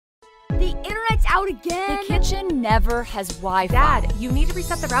The internet's out again. The kitchen never has Wi-Fi. Dad, you need to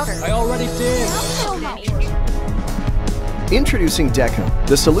reset the router. I already did. Introducing Deco,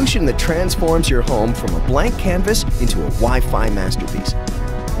 the solution that transforms your home from a blank canvas into a Wi-Fi masterpiece.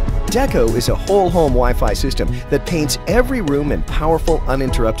 Deco is a whole home Wi-Fi system that paints every room in powerful,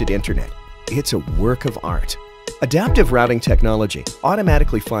 uninterrupted internet. It's a work of art. Adaptive routing technology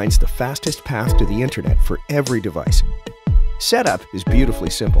automatically finds the fastest path to the internet for every device. Setup is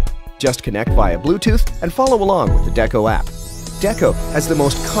beautifully simple. Just connect via Bluetooth and follow along with the Deco app. Deco has the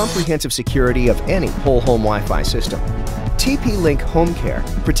most comprehensive security of any whole home Wi-Fi system. TP-Link Home Care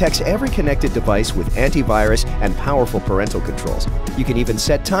protects every connected device with antivirus and powerful parental controls. You can even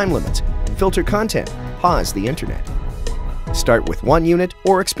set time limits, filter content, pause the internet. Start with one unit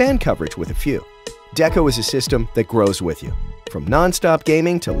or expand coverage with a few. Deco is a system that grows with you. From non-stop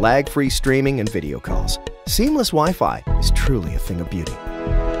gaming to lag-free streaming and video calls, seamless Wi-Fi is truly a thing of beauty.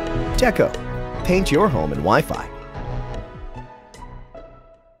 Deco. Paint your home in Wi-Fi.